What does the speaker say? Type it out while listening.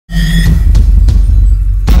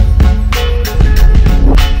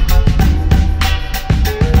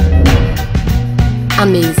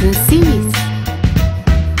Amazing Series.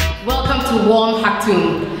 Welcome to Warm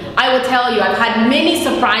Khartoum. I will tell you, I've had many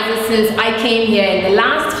surprises since I came here in the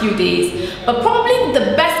last few days, but probably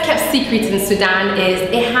the best kept secret in Sudan is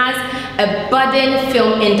it has a budding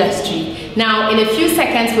film industry. Now, in a few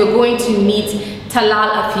seconds, we're going to meet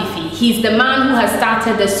Talal Afifi. He's the man who has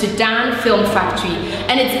started the Sudan Film Factory,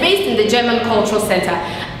 and it's based in the German Cultural Center.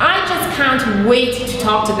 I just can't wait to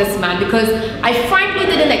talk to this man because I frankly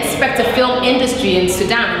didn't expect a film industry in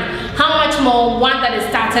Sudan. How much more one that is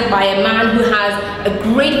started by a man who has a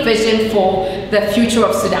great vision for the future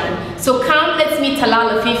of Sudan. So come, let's meet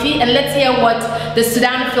Talal Afifi and let's hear what the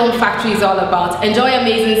Sudan Film Factory is all about. Enjoy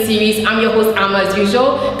Amazing Series. I'm your host, Amma, as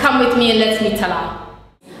usual. Come with me and let's meet Talal.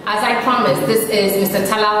 As I promised, this is Mr.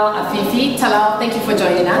 Talal Afifi. Talal, thank you for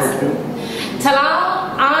joining us. Talal,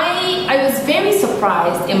 I was very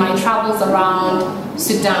surprised in my travels around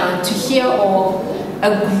Sudan to hear of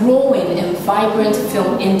a growing and vibrant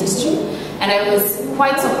film industry. And I was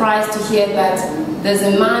quite surprised to hear that there's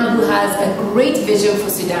a man who has a great vision for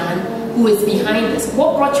Sudan who is behind this.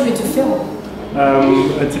 What brought you into film?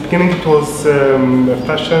 At the beginning it was a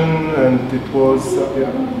passion, and it was,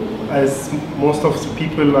 as most of the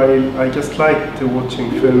people, I just liked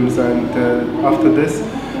watching films, and after this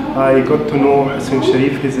I got to know Hassan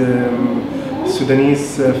Sharif. He's a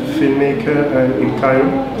Sudanese filmmaker in Cairo,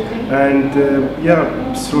 and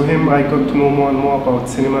through him I got to know more and more about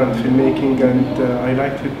cinema and filmmaking, and I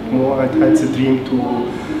liked it more. I had the dream to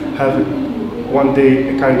have one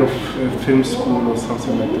day a kind of film school or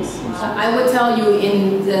something like this. I will tell you,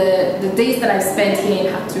 in the days that I've spent here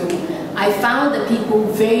in Khartoum, I found the people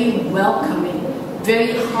very welcoming,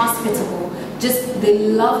 very hospitable. Just they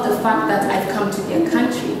love the fact that I've come to their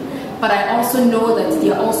country. But I also know that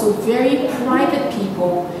they're also very private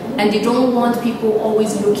people, and they don't want people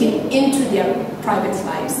always looking into their private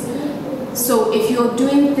lives. So if you're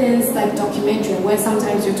doing things like documentary, where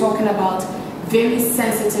sometimes you're talking about very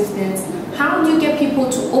sensitive things, how do you get people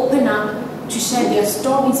to open up to share their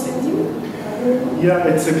stories with you? Yeah,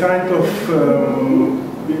 it's a kind of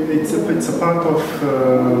it's a part of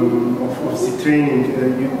the training.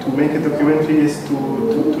 To make a documentary is to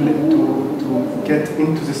get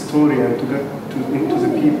into the story and to get into the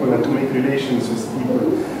people and to make relations with people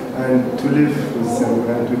and to live with them.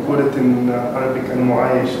 And we call it in Arabic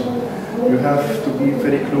al-mu'ayish. You have to be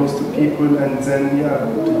very close to people, and then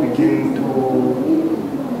to begin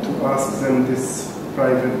to ask them this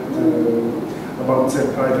private about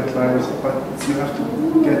their private lives, but you have to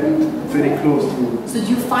get very close to. So do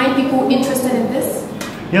you find people interested in this?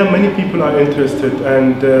 Yeah, many people are interested,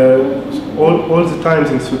 and all the times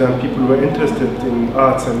in Sudan people were interested in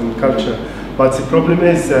arts and culture. But the problem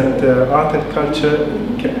is that art and culture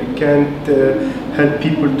can't help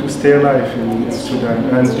people to stay alive in Sudan,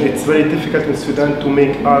 and it's very difficult in Sudan to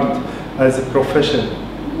make art as a profession,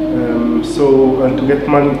 and to get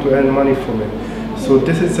money, to earn money from it. So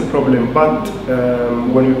this is the problem. But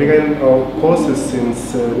when we began our courses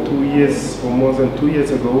since 2 years or more than 2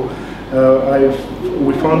 years ago,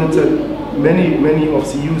 we found that many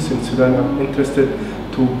of the youth in Sudan are interested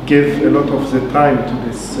to give a lot of the time to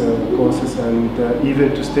these courses, and even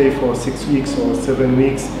to stay for 6 weeks or 7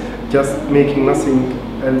 weeks, just making nothing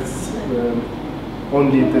else,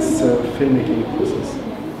 only this filmmaking process.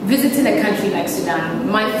 Visiting a country like Sudan,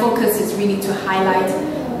 my focus is really to highlight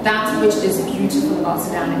that which is beautiful about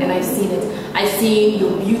Sudan, and I've seen it. I've seen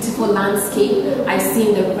your beautiful landscape, I've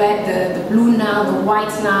seen the red, the blue Nile, the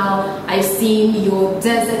white Nile, I've seen your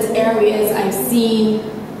desert areas, I've seen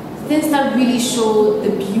things that really show the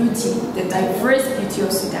beauty, the diverse beauty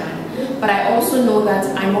of Sudan. But I also know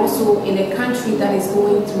that I'm also in a country that is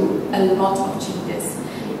going through a lot of changes.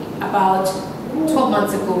 About 12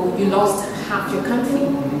 months ago, you lost half your country.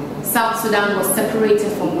 South Sudan was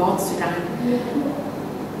separated from North Sudan.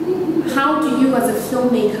 How do you, as a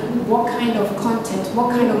filmmaker, what kind of content, what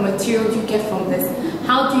kind of material do you get from this?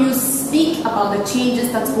 How do you speak about the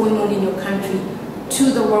changes that's going on in your country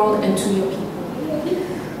to the world and to your people?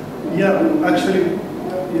 Yeah, actually,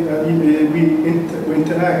 we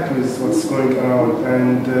interact with what's going around,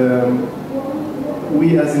 and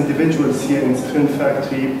we as individuals here in the film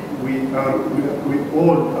factory, we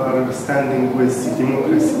all are standing with the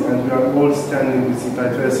democracy, and we are all standing with the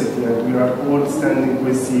diversity, and we are all standing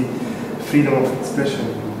with the freedom of expression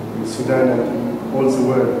in Sudan and in all the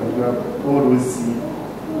world, and we are all with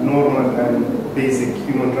the normal and basic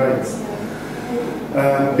human rights.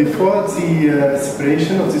 Before the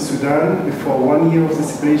separation of the Sudan, before 1 year of the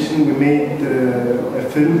separation, we made a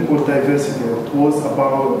film called Diversity. It was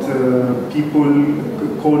about people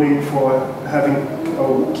calling for having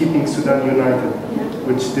or keeping Sudan united,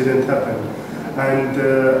 which didn't happen. And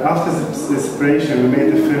after the separation, we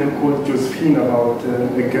made a film called Josephine about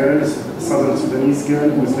a girl, a southern Sudanese girl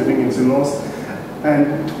who was living in the north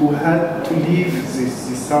and who had to leave the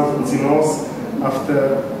south in the north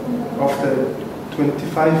after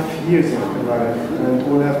 25 years of her life. And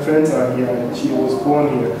all her friends are here, and she was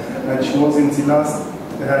born here. And she was in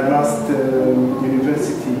her last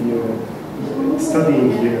university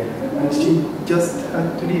studying here. And she just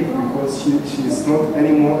had to leave because she is not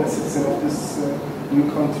anymore a citizen of this new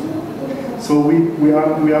country. So we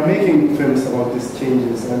are making films about these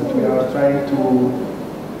changes, and we are trying to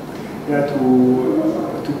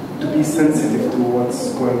be sensitive to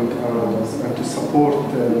what's going around us and to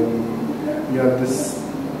support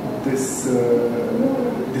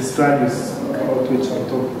these values about which I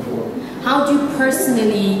talked before. How do you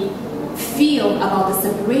personally feel about the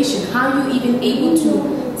separation? How are you even able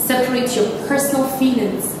to separate your personal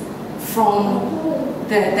feelings from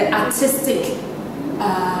the artistic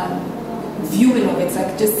viewing of it,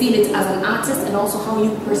 like just seeing it as an artist, and also how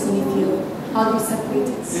you personally feel? How do you separate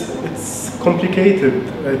it? It's complicated.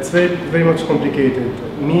 It's very, very much complicated.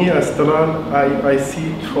 Me as Talal, I see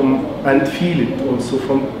it from and feel it also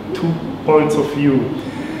from 2 points of view.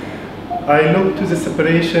 I look to the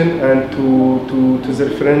separation and to the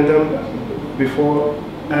referendum before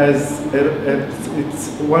as it's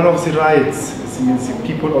one of the rights the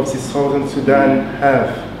people of the southern Sudan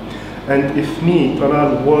have. And if me,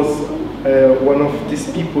 Talal, was one of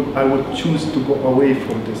these people, I would choose to go away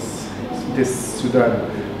from this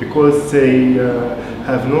Sudan, because they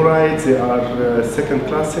have no rights, they are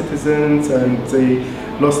second-class citizens, and they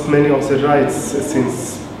lost many of their rights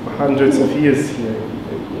since hundreds of years here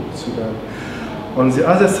in Sudan. On the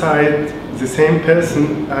other side, the same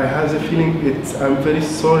person, I have the feeling I'm very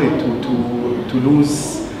sorry to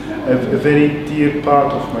lose a very dear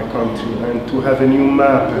part of my country, and to have a new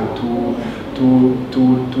map, and to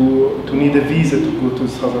need a visa to go to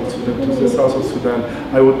southern Sudan, to the south of Sudan.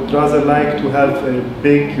 I would rather like to have a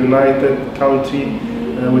big united country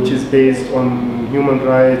which is based on human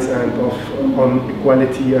rights and on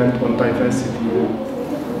equality and on diversity.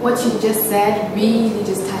 What you just said really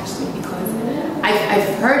just touched me, because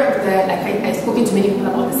I've heard of the, like I've spoken to many people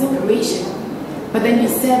about the separation, but then you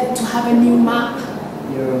said to have a new map.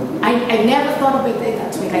 Yeah. I never thought of it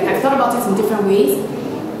that way. Like, I've thought about it in different ways,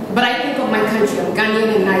 but I think of my country. I'm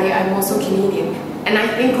Ghanaian and I'm also Canadian. And I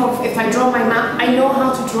think of, if I draw my map, I know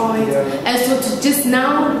how to draw it. Yeah. And so to just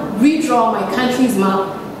now redraw my country's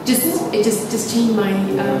map, it just changed my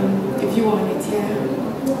view on it.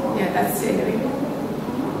 Yeah, that's it. Anyway.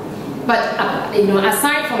 But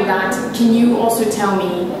aside from that, can you also tell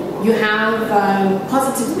me, you have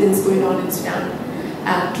positive things going on in Sudan?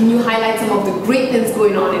 Can you highlight some of the great things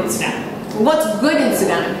going on in Sudan? What's good in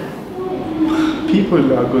Sudan?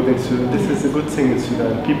 People are good in Sudan. This is a good thing in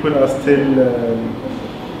Sudan. People are still,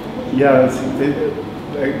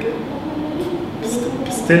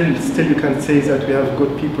 still you can say that we have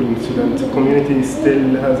good people in Sudan. The community still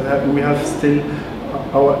we have still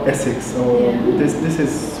our ethics. This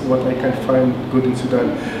is what I can find good in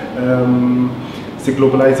Sudan. The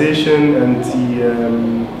globalization and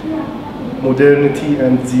the modernity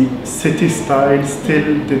and the city style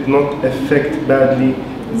still did not affect badly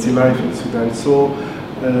the life in Sudan. So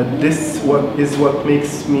this is what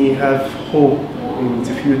makes me have hope in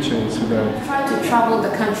the future in Sudan. Try to travel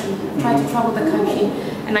the country.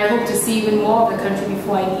 And I hope to see even more of the country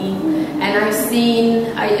before I leave. And I've seen,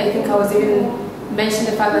 I think I was even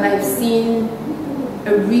mentioning the fact that I've seen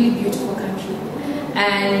a really beautiful country.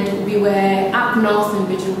 And we were up north in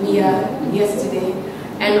Vigilia yesterday.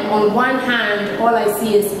 And on one hand, all I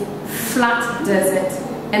see is flat desert.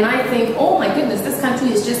 And I think, oh my goodness, this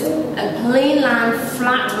country is just a plain land,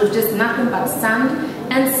 flat, with just nothing but sand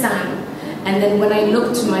and sand. And then when I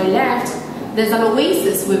look to my left, there's an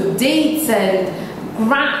oasis with dates and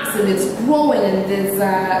grass, and it's growing, and there's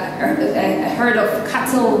a herd of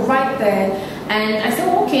cattle right there. And I said,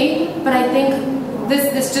 okay, but I think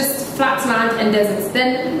this just flat land and deserts.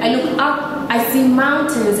 Then I look up, I see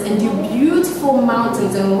mountains, and the beautiful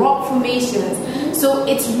mountains and rock formations. So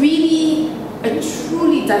it's really a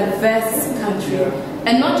truly diverse country,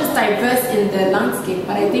 and not just diverse in the landscape,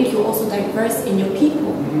 but I think you're also diverse in your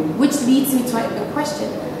people, which leads me to a question.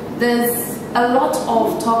 There's a lot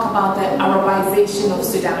of talk about the Arabization of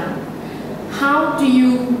Sudan. How do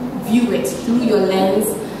you view it through your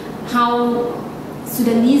lens? How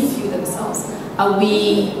Sudanese view themselves? Are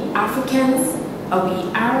we Africans? Are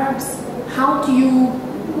we Arabs? How do you,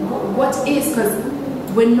 what is, because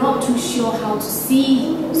we're not too sure how to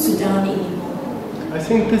see Sudan anymore. I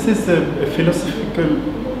think this is a philosophical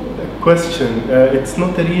question. It's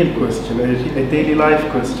not a real question, a daily life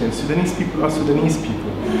question. Sudanese people are Sudanese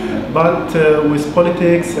people. But with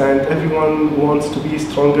politics and everyone wants to be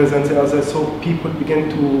stronger than the other, so people begin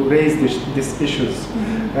to raise these issues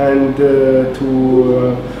and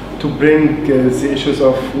to bring the issues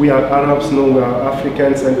of we are Arabs, no, we are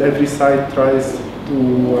Africans, and every side tries to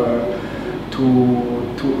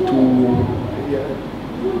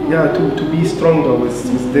be stronger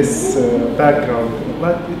with this background.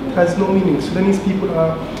 But it has no meaning. Sudanese people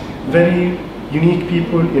are very unique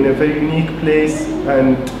people in a very unique place,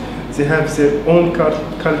 and they have their own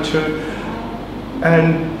culture.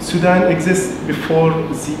 And Sudan exists before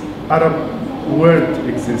the Arab world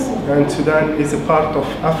exists, and Sudan is a part of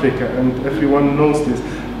Africa, and everyone knows this.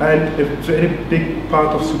 And a very big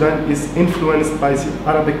part of Sudan is influenced by the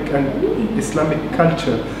Arabic and Islamic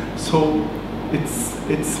culture. So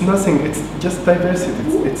it's nothing, it's just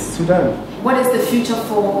diversity, it's Sudan. What is the future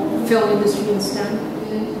for film industry in Sudan?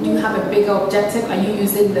 Do you have a bigger objective? Are you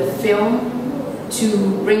using the film to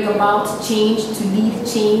bring about change, to lead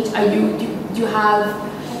change?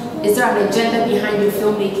 Is there an agenda behind your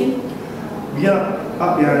filmmaking?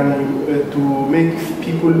 To make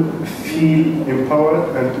people feel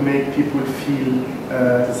empowered and to make people feel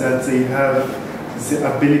that they have the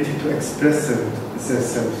ability to express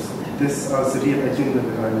themselves. This is the real agenda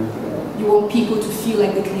behind it. You want people to feel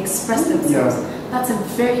like they can express themselves. Yeah. That's a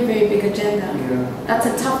very, very big agenda. Yeah. That's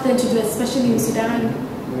a tough thing to do, especially in Sudan.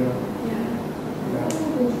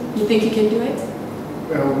 You think you can do it?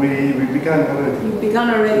 We began already. You've begun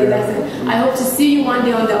already, that's it. I hope to see you one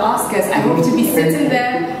day on the Oscars. I hope to be sitting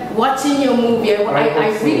there watching your movie. I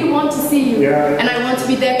really want to see you. And I want to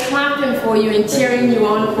be there clapping for you and cheering you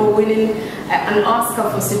on for winning an Oscar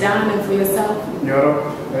for Sudan and for yourself.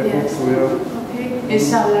 I hope so, Okay,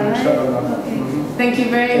 inshallah, right? Inshallah. Okay. Thank you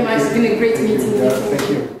very much. It's been a great meeting you. Thank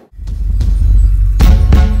you.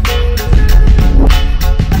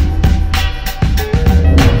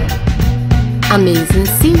 Amazing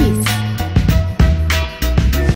series.